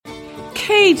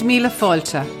Céad Míle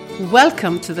Fáilte.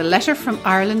 Welcome to the Letter from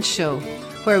Ireland show,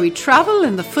 where we travel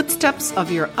in the footsteps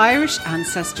of your Irish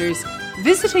ancestors,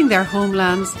 visiting their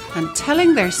homelands and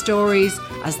telling their stories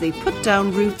as they put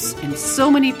down roots in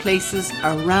so many places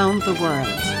around the world.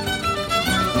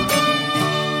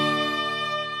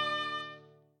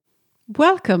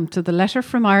 Welcome to the Letter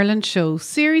from Ireland show,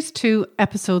 Series 2,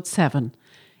 Episode 7.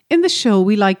 In the show,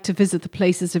 we like to visit the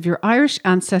places of your Irish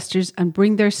ancestors and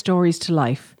bring their stories to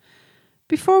life.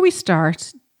 Before we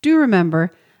start, do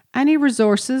remember, any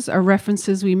resources or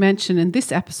references we mention in this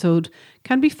episode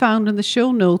can be found in the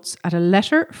show notes at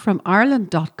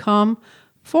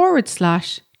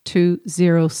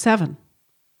aletterfromireland.com/207.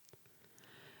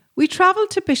 We travel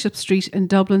to Bishop Street in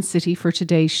Dublin City for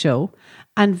today's show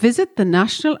and visit the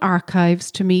National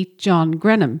Archives to meet John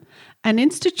Grenham, an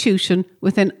institution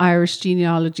within Irish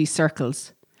genealogy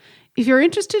circles. If you're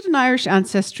interested in Irish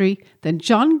ancestry, then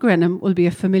John Grenham will be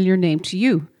a familiar name to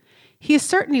you. He is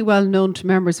certainly well known to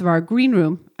members of our Green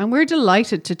Room, and we're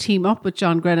delighted to team up with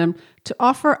John Grenham to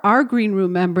offer our Green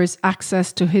Room members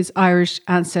access to his Irish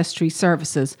ancestry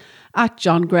services at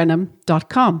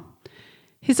johngrenham.com.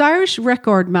 His Irish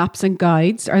record maps and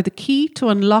guides are the key to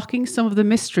unlocking some of the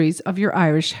mysteries of your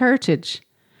Irish heritage.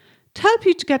 To help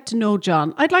you to get to know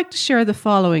John, I'd like to share the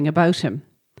following about him.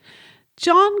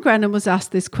 John Grenham was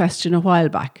asked this question a while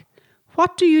back.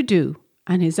 What do you do?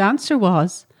 And his answer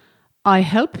was, I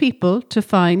help people to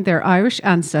find their Irish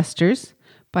ancestors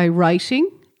by writing,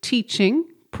 teaching,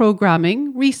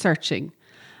 programming, researching.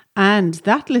 And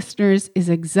that, listeners, is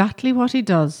exactly what he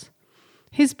does.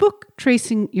 His book,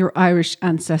 Tracing Your Irish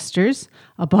Ancestors,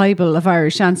 a Bible of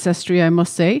Irish ancestry, I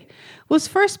must say, was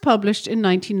first published in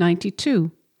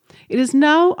 1992. It is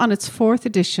now on its 4th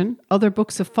edition. Other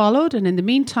books have followed, and in the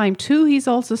meantime too, he's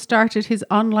also started his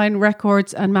online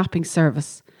records and mapping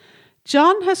service.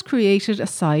 John has created a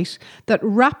site that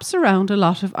wraps around a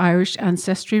lot of Irish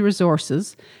ancestry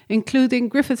resources, including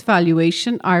Griffith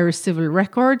Valuation, Irish Civil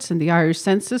Records and the Irish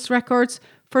Census Records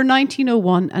for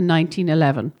 1901 and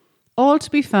 1911, all to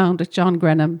be found at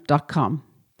johngrenham.com.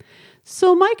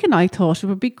 So Mike and I thought it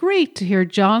would be great to hear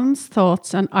John's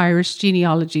thoughts on Irish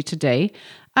genealogy today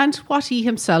and what he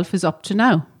himself is up to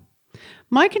now.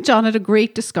 Mike and John had a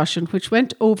great discussion which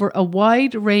went over a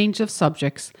wide range of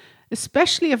subjects,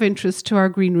 especially of interest to our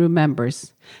Green Room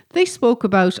members. They spoke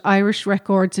about Irish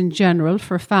records in general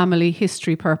for family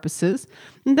history purposes,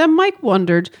 and then Mike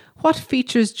wondered what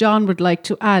features John would like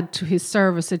to add to his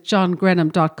service at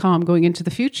johngrenham.com going into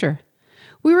the future.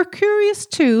 We were curious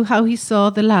too how he saw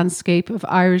the landscape of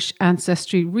Irish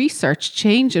ancestry research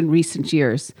change in recent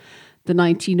years. The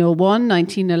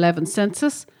 1901-1911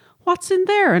 census, what's in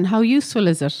there and how useful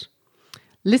is it?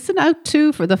 Listen out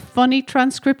too for the funny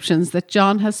transcriptions that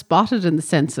John has spotted in the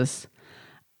census.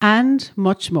 And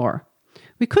much more.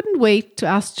 We couldn't wait to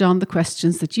ask John the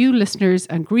questions that you listeners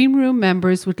and Green Room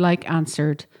members would like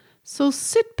answered. So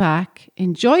sit back,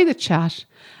 enjoy the chat,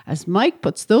 as Mike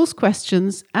puts those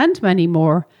questions and many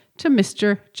more to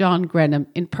Mr. John Grenham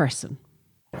in person.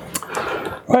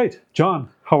 Right, John,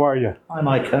 how are you? Hi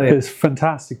Mike, how are you? It's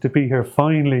fantastic to be here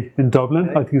finally in Dublin.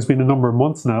 Okay. I think it's been a number of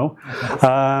months now.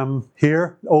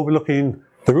 Here, overlooking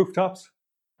the rooftops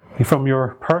from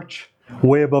your perch,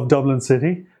 way above Dublin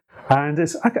City. And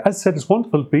as I said, it's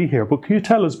wonderful to be here. But can you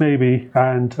tell us maybe,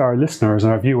 and our listeners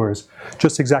and our viewers,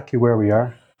 just exactly where we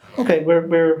are? Okay,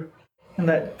 we're in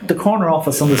the corner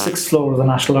office on the 6th floor of the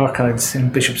National Archives in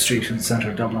Bishop Street in the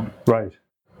centre of Dublin. Right.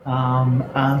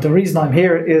 And the reason I'm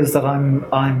here is that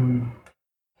I'm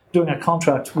doing a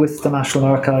contract with the National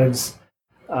Archives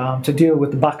to deal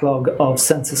with the backlog of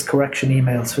census correction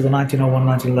emails for the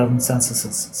 1901-1911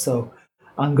 censuses. So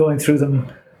I'm going through them,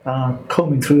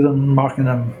 combing through them, marking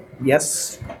them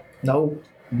yes, no,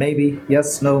 maybe,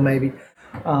 yes, no, maybe.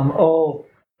 When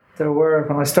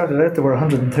I started out, there were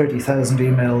 130,000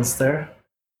 emails there.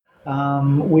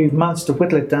 We've managed to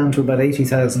whittle it down to about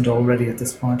 80,000 already at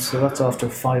this point, so that's after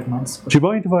 5 months. Do you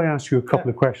mind if I ask you a couple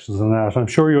of questions on that? I'm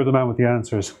sure you're the man with the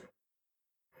answers.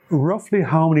 Roughly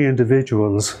how many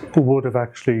individuals would have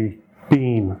actually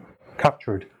been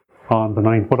captured on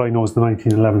what I know is the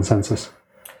 1911 census?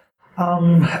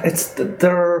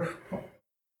 There are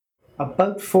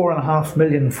about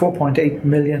 4.8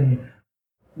 million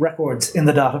records in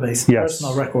the database, yes.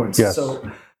 Personal records. Yes. So,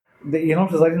 you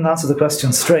notice I didn't answer the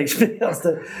question straight because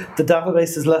the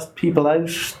database has left people out,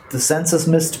 the census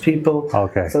missed people.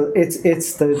 Okay. So it's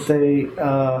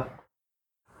the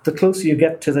closer you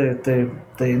get to the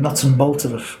nuts and bolts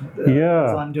of it,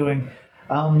 as I'm doing,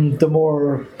 the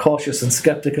more cautious and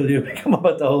skeptical you become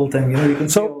about the whole thing. You know, you can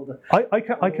see all the.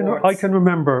 I can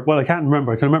remember. Well, I can't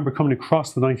remember. I can remember coming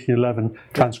across the 1911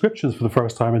 transcriptions for the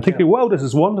first time and thinking, "Wow, this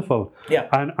is wonderful!" Yeah.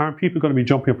 And aren't people going to be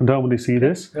jumping up and down when they see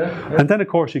this? Yeah. And then, of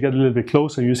course, you get a little bit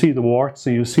closer. You see the warts,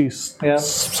 and you see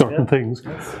certain things.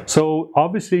 Yes. So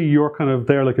obviously, you're kind of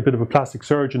there like a bit of a plastic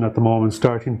surgeon at the moment,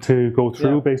 starting to go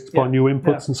through based upon new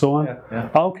inputs and so on. Yeah.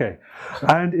 Okay.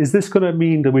 And is this going to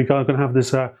mean that we're going to have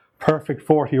this perfect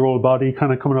 40-year-old body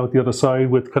kind of coming out the other side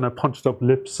with kind of punched up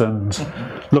lips and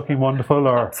looking wonderful?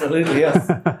 Or Absolutely, yes.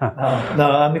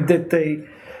 No, I mean,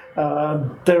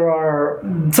 there are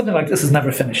something like this is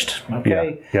never finished.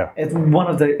 Okay, It's one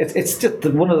of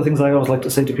the one of the things I always like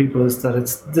to say to people is that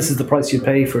this is the price you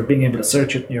pay for being able to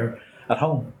search it when you're at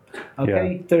home.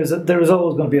 Okay, there is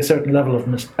always going to be a certain level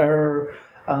of error.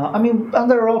 I mean, and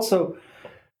there are also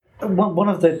one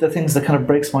of the things that kind of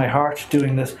breaks my heart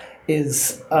doing this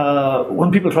is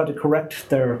when people try to correct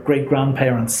their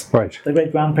great-grandparents. Right. The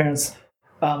great-grandparents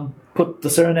put the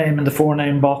surname in the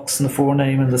forename box and the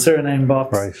forename in the surname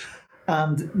box. Right.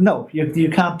 And no, you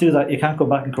can't do that. You can't go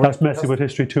back and correct. That's messing with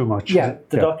history too much. Yeah,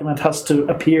 the document has to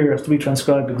be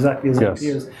transcribed exactly as it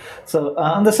appears. So,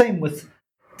 and the same with,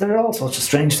 there are all sorts of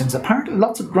strange things. Apparently,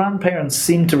 lots of grandparents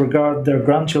seem to regard their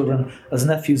grandchildren as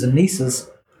nephews and nieces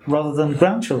rather than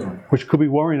grandchildren. Which could be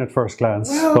worrying at first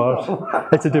glance, but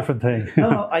it's a different thing.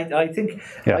 No, I think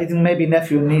maybe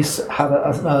nephew and niece have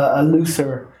a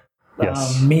looser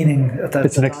meaning.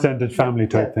 It's an extended family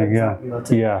type thing.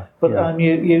 Exactly, yeah. But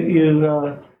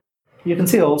you can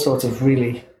see all sorts of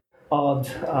really odd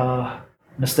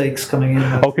mistakes coming in.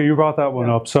 Okay, you brought that one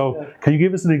up. So can you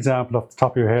give us an example off the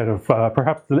top of your head of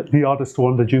perhaps the oddest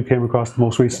one that you came across the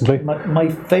most recently? My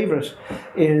favourite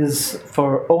is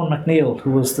for Owen MacNeill,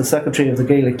 who was the secretary of the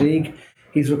Gaelic League.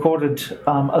 He's recorded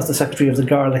as the secretary of the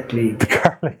Garlic League. The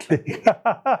Garlic League.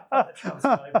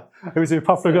 He was a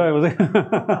popular guy, was he?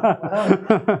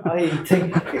 I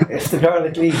think if the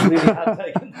Garlic League really had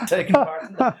taken part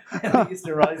in the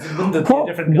Easter Rising, wouldn't it be a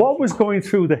different country? What was going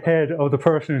through the head of the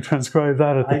person who transcribed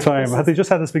that at the time? Had they just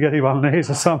had a spaghetti bolognese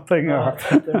or something?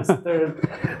 The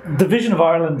vision of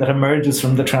Ireland that emerges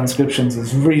from the transcriptions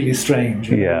is really strange.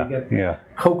 You get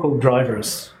cocoa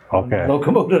drivers,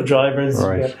 locomotive drivers.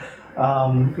 Right.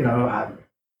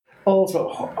 Also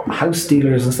house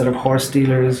dealers instead of horse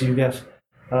dealers. You get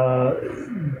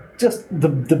just the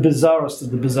bizarrest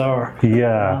of the bizarre.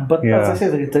 But as I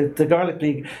say, the Garlic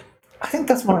League, I think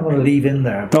that's what I'm going to leave in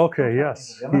there. Okay,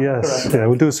 yes. Yeah,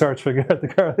 we'll do a search for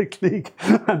the Garlic League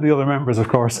and the other members, of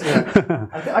course.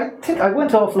 I think I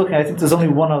went off looking. I think there's only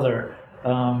one other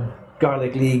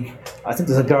Garlic League. I think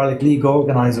there's a Garlic League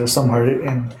organizer somewhere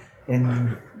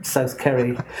in South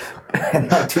Kerry.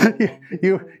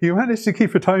 You managed to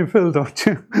keep your time filled, don't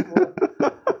you?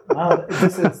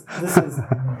 This is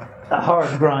a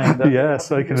hard grind.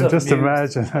 Yes, I can just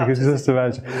imagine.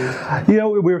 You know,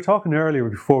 we were talking earlier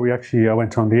before we actually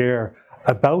went on the air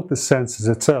about the census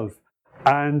itself.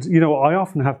 And, you know, I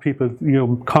often have people,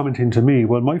 commenting to me,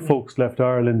 well, my folks left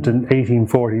Ireland in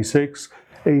 1846,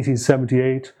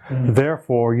 1878.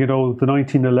 Therefore, the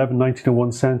 1911,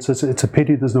 1901 census, it's a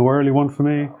pity there's no early one for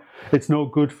me. It's no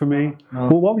good for me. No.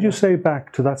 Well, what would you say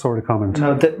back to that sort of comment?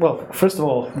 Well, first of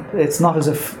all, it's not as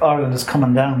if Ireland is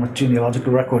coming down with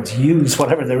genealogical records. Use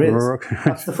whatever there is. Okay.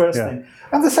 That's the first thing.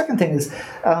 And the second thing is,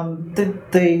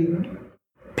 the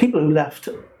people who left,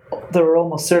 there are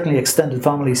almost certainly extended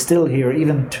families still here,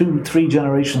 even 2-3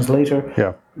 generations later.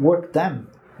 Yeah. Work them.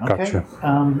 Okay? Gotcha.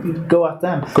 Go at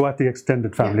them. Go at the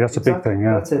extended family. That's exactly. A big thing.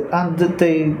 Yeah. That's it. And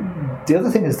the other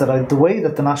thing is that the way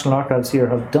that the National Archives here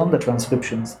have done the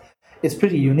transcriptions is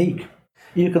pretty unique.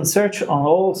 You can search on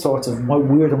all sorts of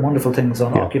weird and wonderful things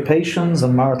on occupations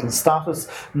and marital status,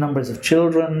 numbers of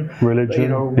children,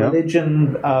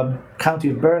 religion, county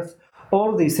of birth.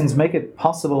 All of these things make it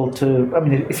possible to. I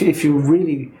mean, if you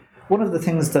really. One of the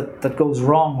things that goes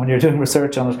wrong when you're doing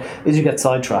research on it is you get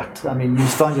sidetracked. I mean, you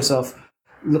find yourself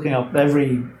looking up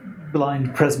every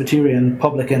blind Presbyterian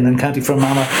publican in County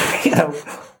Fermanagh,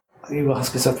 you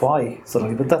ask yourself why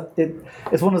suddenly. But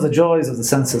it's one of the joys of the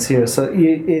census here. So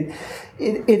it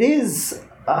is.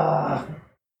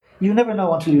 You never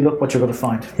know until you look what you're going to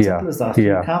find. Simple as that.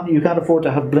 Yeah. You can't afford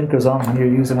to have blinkers on when you're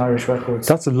using Irish records.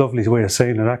 That's a lovely way of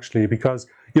saying it, actually, because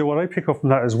what I pick up from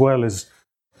that as well is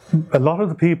a lot of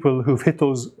the people who've hit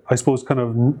those, I suppose, kind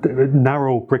of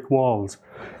narrow brick walls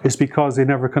is because they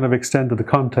never kind of extended the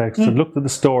context and looked at the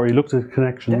story, looked at the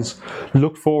connections,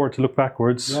 looked forward to look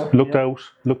backwards, looked out,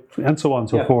 and so on and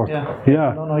so forth.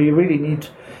 No, you really need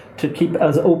to keep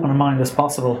as open a mind as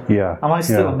possible. Yeah. And I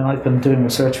mean, I've been doing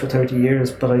research for 30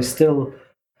 years, but I still,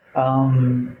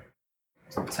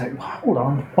 say, hold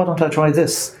on, why don't I try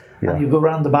this? Yeah. And you go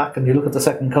around the back and you look at the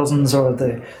second cousins or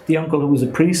the uncle who was a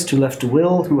priest who left a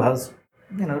will, who has,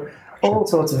 all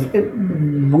sorts of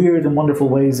weird and wonderful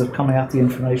ways of coming at the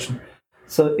information.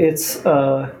 So it's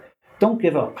don't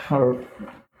give up, or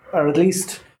at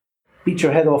least beat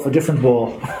your head off a different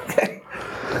wall. Okay.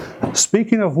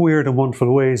 Speaking of weird and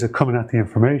wonderful ways of coming at the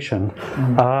information,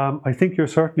 I think you're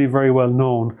certainly very well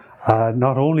known,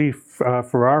 not only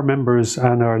for our members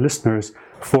and our listeners,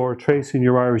 for tracing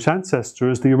your Irish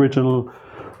ancestors, the original,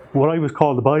 what I would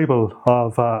call the Bible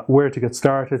of where to get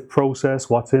started, process,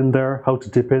 what's in there, how to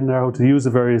dip in there, how to use the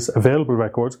various available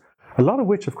records, a lot of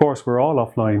which, of course, were all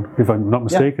offline, if I'm not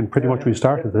mistaken. Pretty much we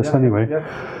started this anyway.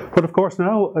 But of course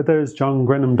now there's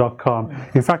johngrenham.com.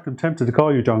 In fact, I'm tempted to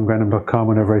call you johngrenham.com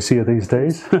whenever I see you these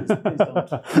days. Please don't.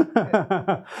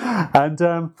 And,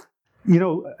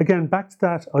 again, back to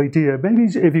that idea, maybe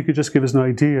if you could just give us an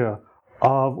idea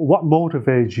of what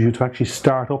motivated you to actually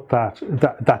start up that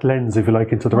lens, if you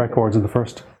like, into the records in the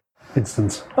first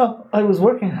instance. Well, I was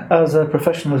working as a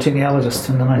professional genealogist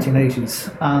in the 1980s,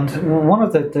 and one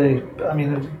of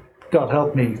God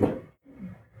help me,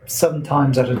 7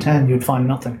 times out of 10 you'd find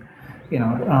nothing,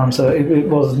 so it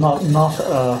was not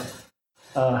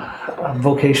a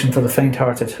vocation for the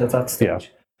faint-hearted at that stage. Yeah.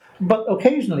 But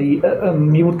occasionally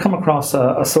you would come across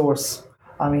a source.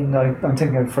 I'm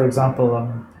thinking of, for example,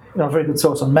 a very good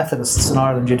source on Methodists in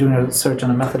Ireland. You're doing a search on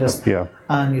a Methodist,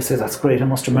 and you say, that's great, I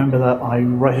must remember that. I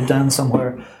write it down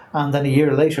somewhere, and then a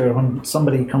year later, when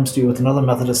somebody comes to you with another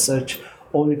Methodist search,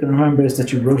 all you can remember is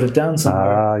that you wrote it down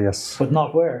somewhere, yes, but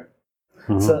not where.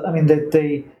 So,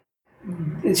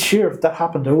 it's sheer, if that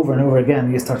happened over and over again,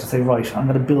 you start to say, right, I'm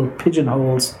going to build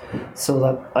pigeonholes so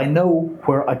that I know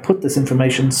where I put this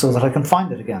information so that I can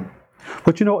find it again.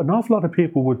 But an awful lot of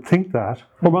people would think that,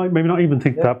 or maybe not even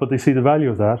think that, but they see the value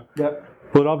of that. Yeah.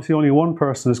 But obviously only one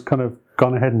person has kind of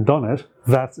gone ahead and done it.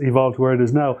 That's evolved to where it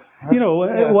is now.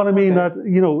 What I mean, that,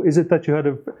 is it that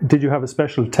did you have a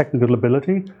special technical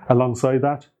ability alongside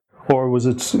that? Or was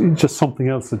it just something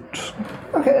else that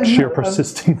sheer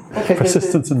persistence? The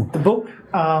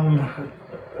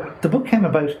book came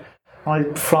about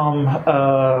from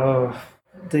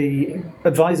the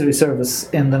advisory service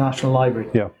in the National Library.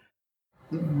 Yeah.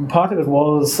 Part of it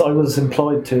was I was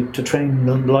employed to train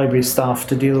the library staff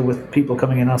to deal with people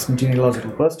coming in asking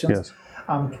genealogical questions. Yes.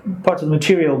 Part of the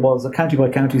material was a county by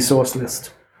county source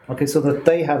list. Okay, so that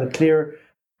they had a clear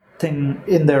thing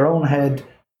in their own head.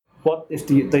 What if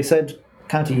they said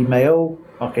County Mayo?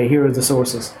 Okay, here are the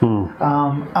sources.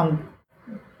 And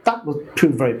that was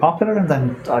proved very popular. And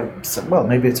then I said, well,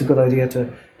 maybe it's a good idea to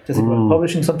think about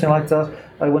publishing something like that.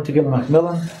 I went to Gillan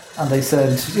Macmillan, and they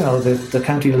said, the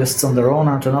county lists on their own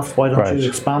aren't enough. Why don't you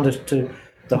expand it to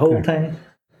the whole thing?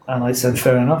 And I said,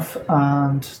 fair enough,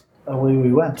 and away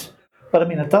we went. But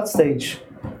at that stage,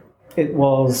 it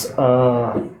was.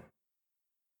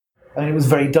 It was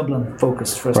very Dublin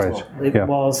focused, first of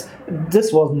all.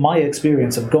 This was my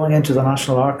experience of going into the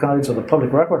National Archives or the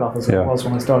Public Record Office, it was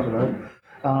when I started out.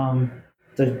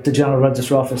 The General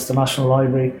Register Office, the National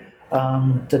Library,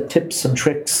 the tips and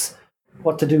tricks,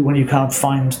 what to do when you can't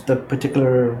find the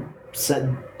particular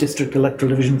district electoral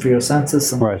division for your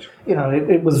census. And,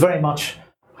 it was very much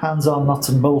hands-on nuts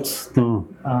and bolts. And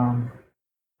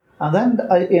then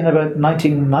in about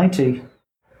 1990,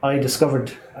 I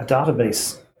discovered a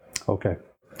database. Okay.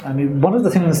 One of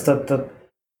the things that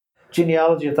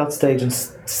genealogy at that stage, and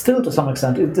still to some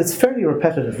extent, it's fairly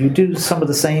repetitive. You do some of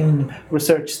the same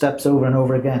research steps over and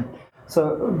over again.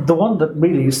 So the one that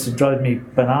really used to drive me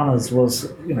bananas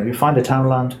was, you find a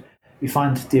townland, you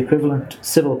find the equivalent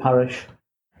civil parish,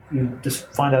 you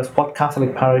just find out what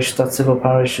Catholic parish that civil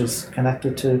parish is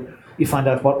connected to, you find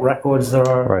out what records there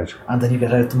are, and then you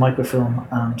get out the microfilm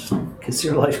and kiss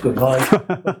your life goodbye.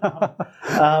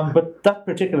 But that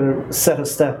particular set of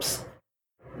steps,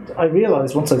 I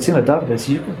realised once I'd seen a database,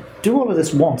 you could do all of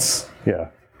this once,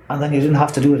 and then you didn't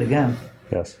have to do it again.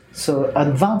 Yes. So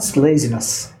advanced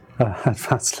laziness.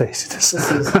 Advanced laziness.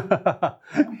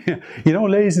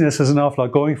 Laziness is an awful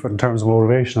lot going for it in terms of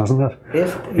motivation, isn't it?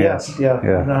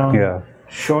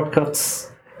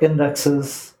 Shortcuts,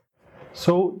 indexes.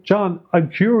 So, John, I'm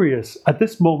curious, at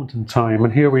this moment in time,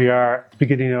 and here we are at the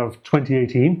beginning of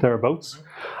 2018, thereabouts,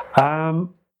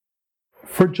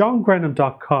 for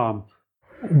johngrenham.com,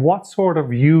 what sort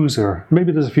of user,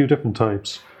 maybe there's a few different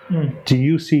types, do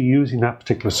you see using that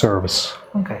particular service?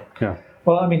 Okay. Yeah.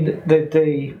 Well,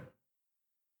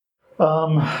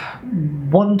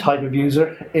 one type of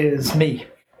user is me,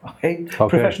 okay?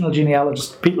 Professional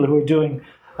genealogists, people who are doing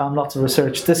lots of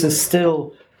research. This is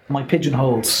still my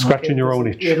pigeonholes. Scratching your own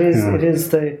itch. It is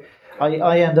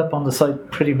I end up on the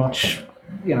site pretty much,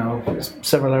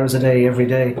 several hours a day, every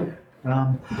day.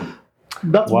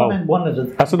 That's Wow. one of the.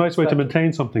 That's a nice way to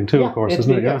maintain something too, of course,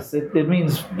 isn't it? Yeah. Yes, it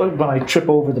means when I trip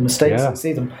over the mistakes, Yeah. I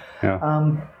see them.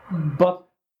 Yeah. But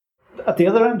at the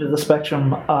other end of the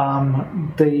spectrum,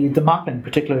 the mapping,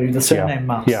 particularly the surname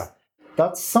maps,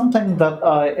 that's something that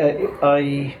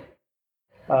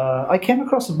I came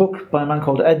across a book by a man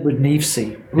called Edward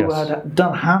Nevesey, who had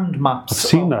done hand maps. I've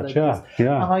seen that, yeah.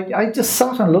 And I just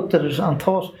sat and looked at it and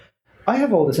thought, I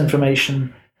have all this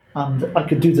information and I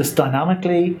could do this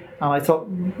dynamically, and I thought,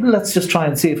 let's just try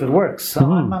and see if it works. And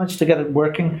I managed to get it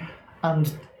working, and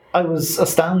I was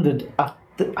astounded at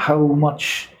how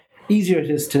much easier it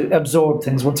is to absorb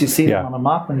things once you see them on a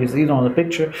map and you see them on a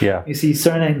picture. Yeah. You see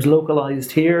surnames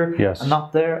localized here and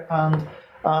not there, and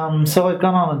so I've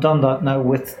gone on and done that now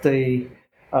with the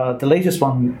latest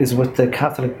one is with the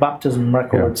Catholic baptism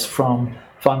records from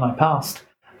Find My Past,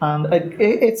 and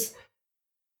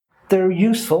they're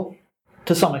useful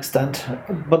to some extent,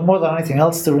 but more than anything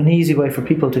else, they're an easy way for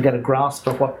people to get a grasp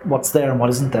of what's there and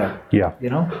what isn't there. Yeah.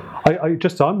 I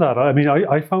just on that, I mean,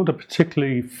 I found it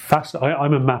particularly fascinating.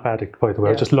 I'm a map addict, by the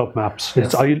way. I just love maps.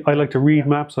 Yes. I like to read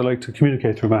maps. I like to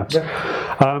communicate through maps.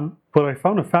 Yeah. But I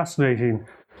found it fascinating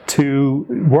to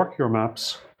work your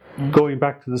maps going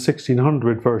back to the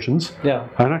 1600 versions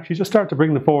and actually just start to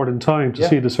bring them forward in time to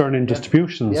see the surname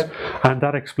distributions and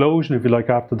that explosion, if you like,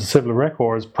 after the civil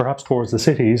records, perhaps towards the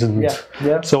cities and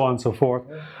so on and so forth.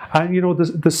 And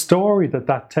the story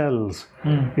that tells,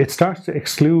 it starts to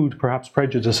exclude perhaps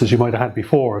prejudices you might have had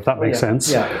before, if that makes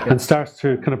sense, and starts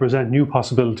to kind of present new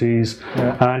possibilities.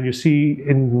 And you see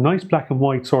in nice black and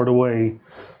white sort of way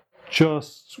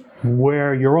just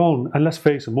where your own, and let's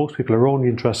face it, most people are only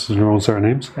interested in their own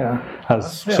surnames,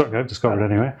 certainly I've discovered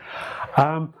anyway.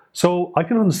 So I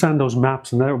can understand those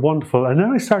maps and they're wonderful. And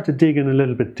then I start to dig in a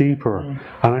little bit deeper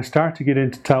and I start to get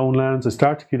into townlands, I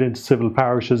start to get into civil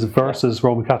parishes versus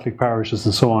Roman Catholic parishes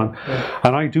and so on.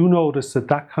 And I do notice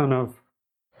that kind of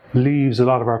leaves a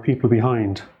lot of our people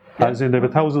behind. As in they have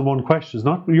 1,001 questions,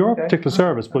 not your particular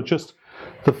service, but just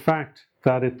the fact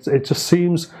that it just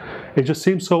seems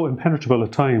so impenetrable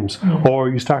at times, or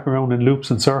you start around in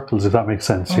loops and circles, if that makes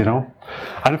sense,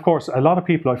 And of course, a lot of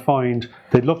people I find,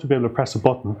 they'd love to be able to press a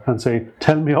button and say,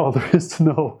 tell me all there is to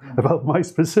know about my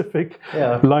specific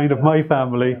line of my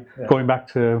family, going back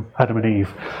to Adam and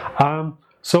Eve.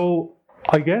 So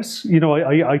I guess,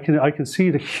 I can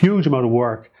see the huge amount of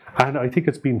work, and I think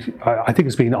it's been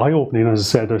eye-opening, as I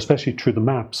said, especially through the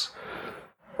maps.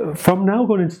 From now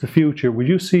going into the future, would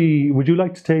you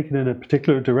like to take it in a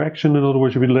particular direction? In other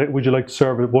words, would you like to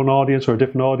serve one audience or a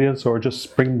different audience, or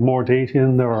just bring more data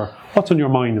in there? Or what's on your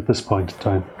mind at this point in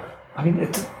time? I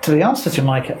mean, to be honest with you,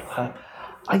 Mike,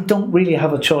 I don't really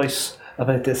have a choice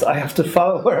about this. I have to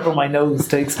follow wherever my nose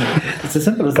takes me. It's as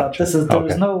simple as that.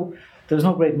 There's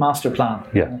no great master plan.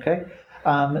 Yeah. Okay.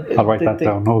 I'll write that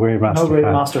down. No great master plan. No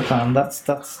great master plan.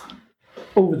 That's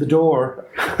over the door.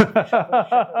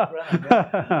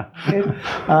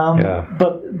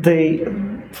 But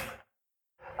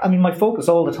my focus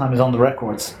all the time is on the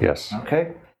records. Yes.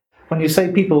 Okay. When you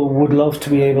say people would love to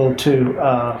be able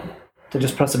to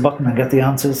just press a button and get the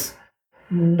answers,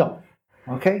 no.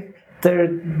 Okay.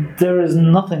 There is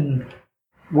nothing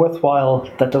worthwhile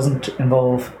that doesn't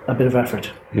involve a bit of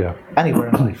effort. Yeah. Anywhere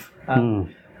in life.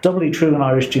 Doubly true in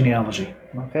Irish genealogy.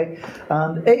 Okay.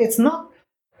 And it's not.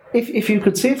 If you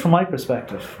could see it from my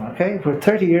perspective, okay, where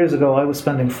 30 years ago I was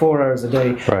spending 4 hours a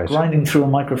day grinding through a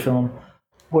microfilm,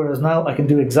 whereas now I can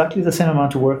do exactly the same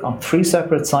amount of work on 3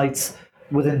 separate sites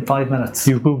within 5 minutes.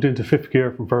 You've moved into 5th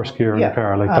gear from 1st gear in the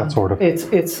car, like that sort of.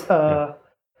 It's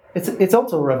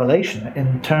also a revelation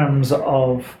in terms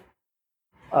of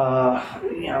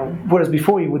whereas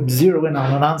before you would zero in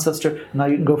on an ancestor, now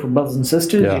you can go for brothers and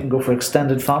sisters, you can go for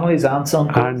extended families, aunts,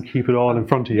 uncles, and keep it all in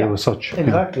front of you as such.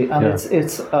 Exactly, and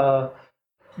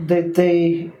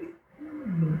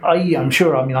I'm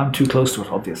sure. I mean, I'm too close to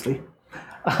it, obviously,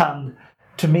 and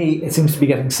to me, it seems to be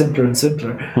getting simpler and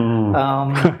simpler.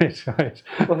 Right.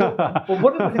 But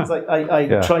one of the things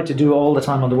I try to do all the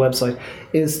time on the website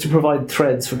is to provide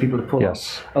threads for people to pull up.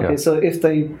 Okay, so if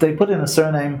they put in a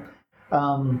surname.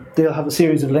 They'll have a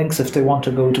series of links if they want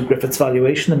to go to Griffith's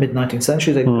valuation in the mid-19th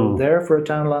century. They can go there for a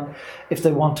townland. If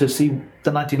they want to see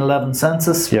the 1911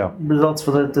 census results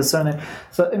for the surname.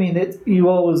 So, I mean, you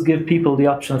always give people the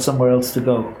option of somewhere else to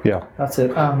go. Yeah. That's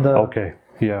it. And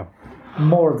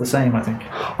more of the same, I think.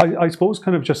 I suppose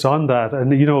kind of just on that,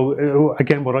 and,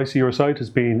 again, what I see your site has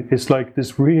been, it's like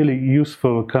this really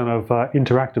useful kind of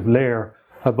interactive layer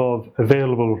above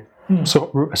available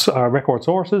record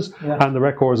sources and the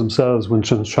records themselves when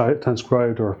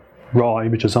transcribed or raw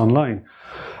images online.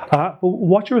 But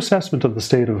what's your assessment of the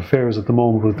state of affairs at the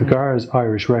moment with regards to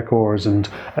Irish records and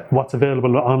what's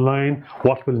available online,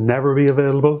 what will never be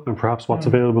available, and perhaps what's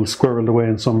available squirreled away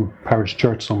in some parish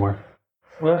church somewhere?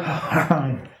 Well,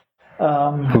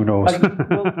 who knows?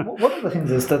 one of the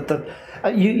things is that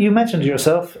you mentioned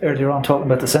yourself earlier on talking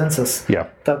about the census. Yeah.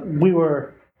 That we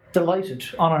were delighted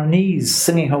on our knees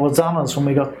singing hosannas when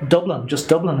we got Dublin in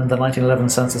the 1911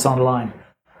 census online.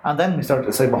 And then we started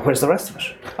to say, well, where's the rest of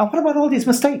it? And what about all these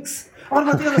mistakes? What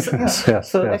about the other things?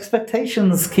 Yes, So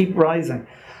expectations keep rising.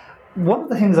 One of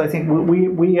the things I think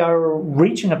we are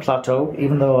reaching a plateau,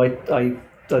 even though I've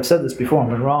said this before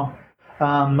and been wrong.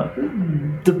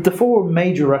 The four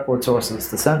major record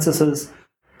sources, the censuses,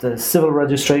 the civil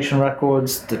registration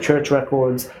records, the church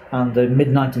records, and the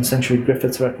mid-19th century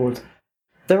Griffiths records,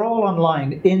 they're all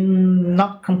online,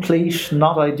 not complete,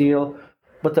 not ideal,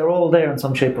 but they're all there in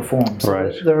some shape or form. So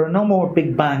right. There are no more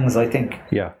big bangs, I think.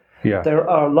 Yeah. There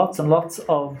are lots and lots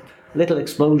of little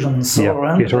explosions all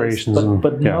around iterations, the place,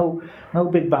 but no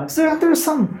big bangs. There are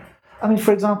some. I mean,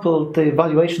 for example, the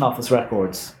Valuation Office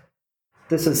records.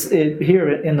 This is here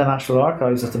in the National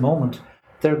Archives at the moment.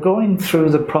 They're going through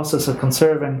the process of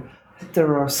conserving.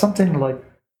 There are something like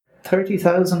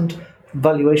 30,000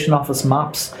 Valuation Office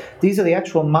maps. These are the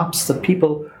actual maps that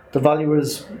the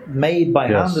valuers made by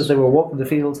hand as they were walking the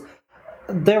fields.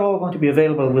 They're all going to be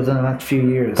available within the next few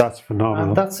years. That's phenomenal.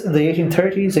 And that's in the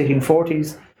 1830s,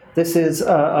 1840s. This is,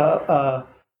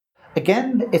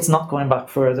 again, it's not going back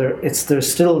further.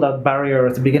 There's still that barrier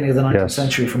at the beginning of the 19th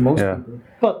century for most people.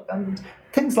 But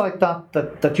things like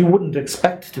that you wouldn't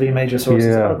expect to be major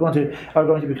sources are going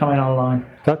to be coming online.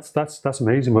 That's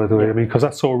amazing, by the way. I mean, because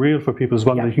that's so real for people as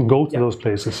well. That you can go to those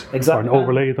places and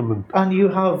overlay them. And you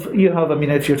have. I mean,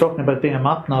 if you're talking about being a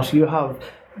map nut, you have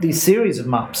these series of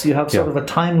maps. You have sort of a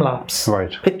time lapse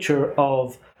picture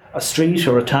of a street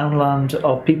or a townland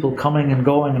of people coming and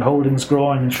going and holdings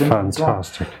growing and shrinking.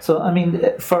 Fantastic. So I mean,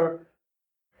 for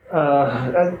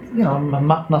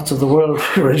map nuts of the world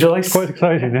rejoice. Quite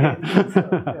exciting,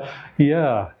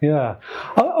 yeah.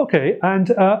 Okay, and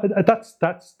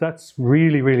that's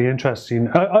really, really interesting.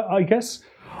 I guess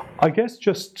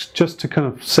just to kind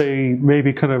of say,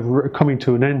 maybe kind of coming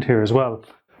to an end here as well.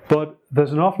 But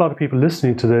there's an awful lot of people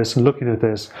listening to this and looking at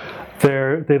this.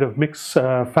 They'd have mixed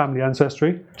family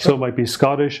ancestry, so it might be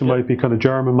Scottish, it might be kind of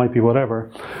German, might be whatever.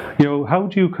 How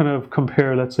do you kind of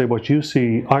compare, let's say, what you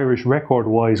see Irish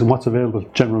record-wise and what's available to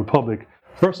the general public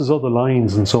versus other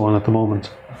lines and so on at the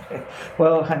moment?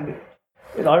 Well,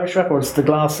 in Irish records, the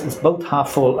glass is both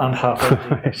half full and half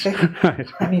empty. Right.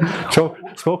 I mean,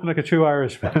 spoken like a true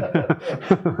Irishman.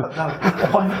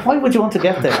 Why would you want to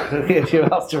get there if you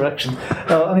ask direction?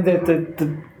 I mean,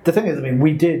 the thing is, I mean,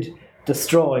 we did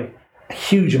destroy a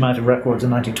huge amount of records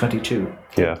in 1922.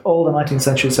 Yeah. All the 19th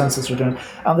century census returns,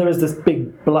 and there is this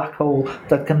big black hole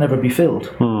that can never be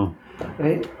filled.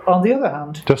 Right? On the other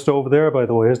hand, just over there, by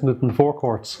the way, isn't it, in the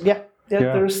forecourts? Yeah.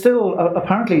 There's still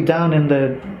apparently down in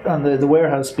the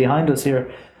warehouse behind us here.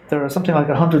 There are something like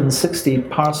 160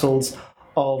 parcels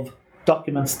of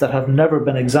documents that have never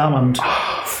been examined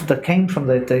that came from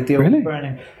the old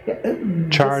burning.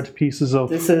 Charred pieces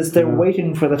of. They're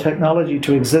waiting for the technology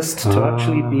to exist to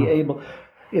actually be able,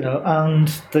 and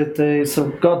so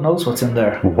God knows what's in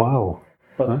there. Wow.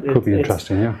 But that could be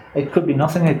interesting, It could be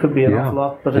nothing. It could be an awful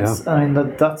lot. But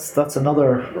that's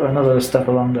another step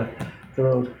along the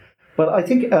road. But I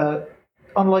think,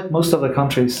 unlike most other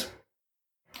countries,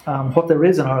 what there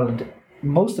is in Ireland,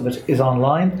 most of it is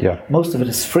online. Yeah. Most of it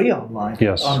is free online.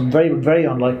 Yes. Very, very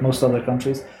unlike most other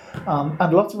countries.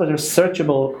 And lots of it is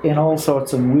searchable in all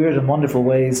sorts of weird and wonderful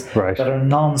ways that are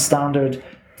non-standard,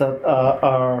 that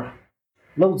are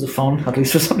loads of fun, at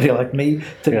least for somebody like me,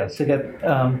 to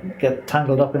get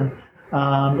tangled up in.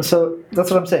 So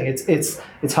that's what I'm saying.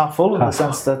 It's half full in the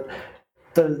sense that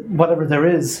whatever there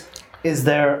is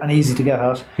there and easy to get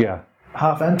at. Yeah.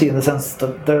 Half empty in the sense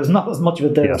that there's not as much of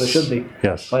it there as there should be.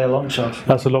 Yes. By a long shot.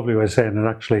 That's a lovely way of saying it,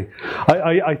 actually.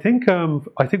 I think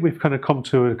we've kind of come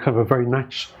to a kind of a very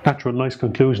natural, nice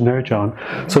conclusion there, John.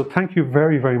 So thank you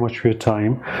very, very much for your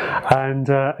time. And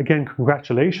again,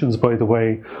 congratulations, by the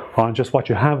way, on just what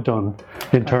you have done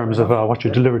in terms of what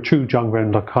you delivered through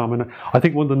johngrenham.com. And I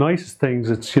think one of the nicest things,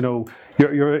 it's, you're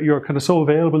kind of so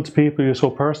available to people, you're so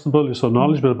personable, you're so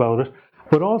knowledgeable about it,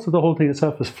 but also the whole thing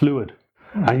itself is fluid.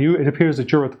 And it appears that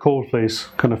you're at the coalface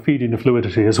kind of feeding the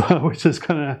fluidity as well, which is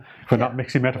kind of, we're not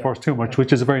mixing metaphors too much,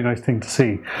 which is a very nice thing to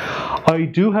see. I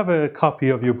do have a copy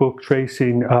of your book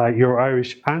tracing your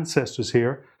Irish ancestors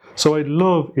here. So I'd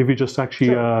love if you just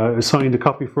actually signed a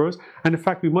copy for us. And in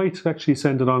fact, we might actually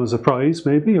send it on as a prize,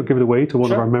 maybe, or give it away to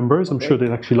one of our members. I'm sure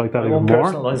they'd actually like that even more.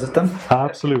 Personalise it then.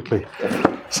 Absolutely.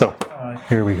 So,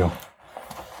 here we go.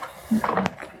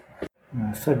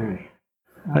 February.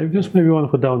 I just maybe want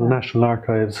to put down the National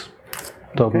Archives,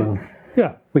 Dublin. Okay.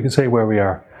 Yeah, we can say where we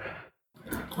are.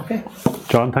 Okay.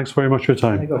 John, thanks very much for your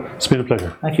time. There you go. It's been a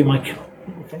pleasure. Thank you, Mike.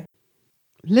 Okay.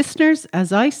 Listeners,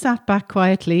 as I sat back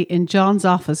quietly in John's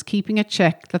office keeping a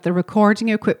check that the recording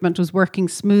equipment was working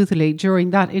smoothly during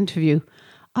that interview,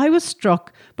 I was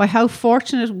struck by how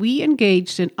fortunate we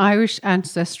engaged in Irish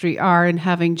Ancestry are in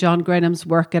having John Grenham's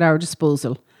work at our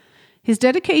disposal. His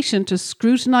dedication to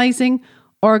scrutinising,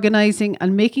 organising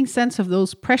and making sense of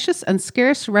those precious and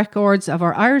scarce records of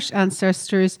our Irish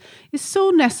ancestors is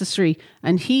so necessary,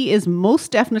 and he is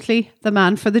most definitely the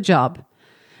man for the job.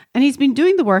 And he's been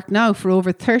doing the work now for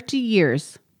over 30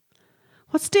 years.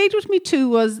 What stayed with me too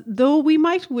was, though we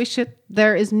might wish it,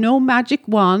 there is no magic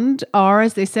wand, or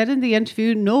as they said in the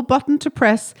interview, no button to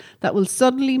press that will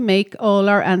suddenly make all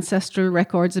our ancestral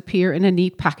records appear in a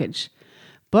neat package.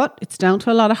 But it's down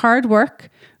to a lot of hard work,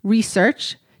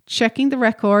 research, checking the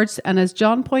records, and as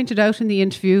John pointed out in the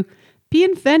interview, be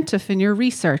inventive in your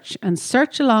research and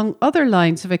search along other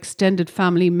lines of extended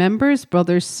family members,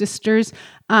 brothers, sisters,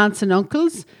 aunts and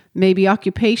uncles, maybe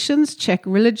occupations, check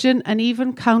religion and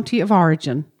even county of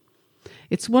origin.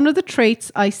 It's one of the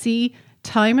traits I see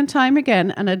time and time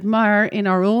again and admire in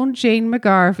our own Jane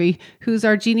McGarvey, who's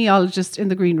our genealogist in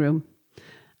the green room.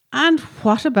 And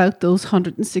what about those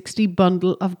 160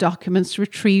 bundle of documents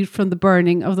retrieved from the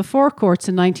burning of the forecourts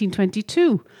in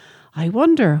 1922? I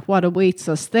wonder what awaits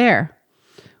us there.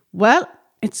 Well,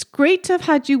 it's great to have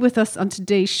had you with us on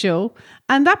today's show,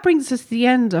 and that brings us to the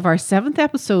end of our 7th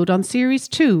episode on Series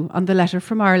 2 on the Letter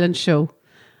from Ireland show.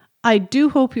 I do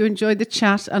hope you enjoyed the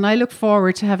chat, and I look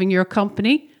forward to having your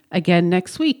company again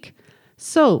next week.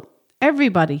 So,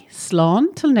 everybody,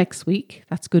 slán till next week.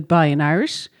 That's goodbye in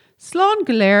Irish. Slán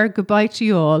go léir, goodbye to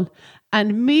you all.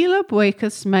 And míle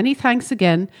buíochas, many thanks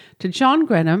again to John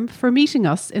Grenham for meeting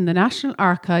us in the National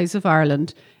Archives of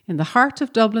Ireland in the heart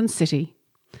of Dublin City.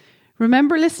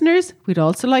 Remember, listeners, we'd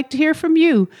also like to hear from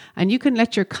you, and you can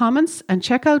let your comments and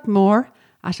check out more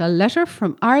at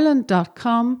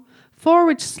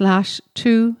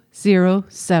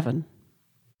aletterfromireland.com/207.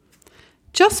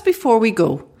 Just before we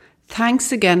go,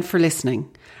 thanks again for listening.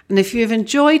 And if you've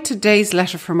enjoyed today's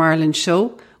Letter from Ireland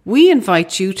show, we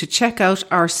invite you to check out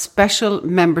our special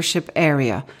membership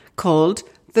area called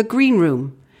The Green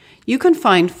Room. You can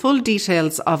find full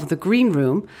details of The Green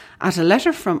Room at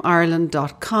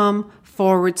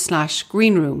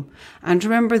aletterfromireland.com/green room. And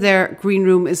remember there, Green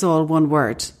Room is all one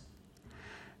word.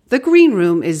 The Green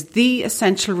Room is the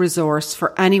essential resource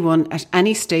for anyone at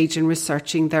any stage in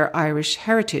researching their Irish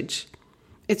heritage.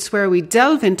 It's where we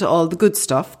delve into all the good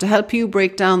stuff to help you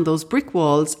break down those brick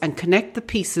walls and connect the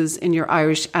pieces in your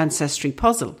Irish ancestry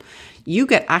puzzle. You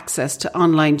get access to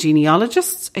online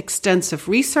genealogists, extensive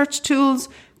research tools,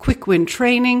 quick win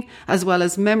training, as well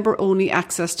as member-only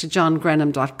access to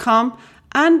johngrenham.com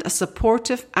and a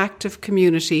supportive, active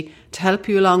community to help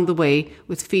you along the way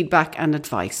with feedback and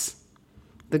advice.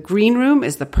 The Green Room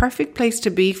is the perfect place to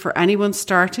be for anyone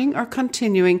starting or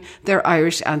continuing their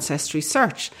Irish ancestry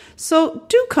search. So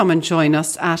do come and join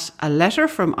us at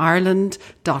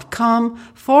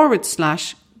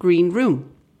aletterfromireland.com/green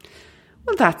room.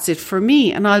 Well, that's it for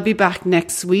me, and I'll be back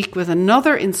next week with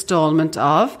another instalment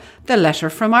of the Letter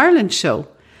from Ireland show.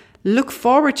 Look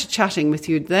forward to chatting with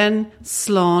you then.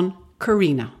 Slán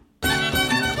Karina.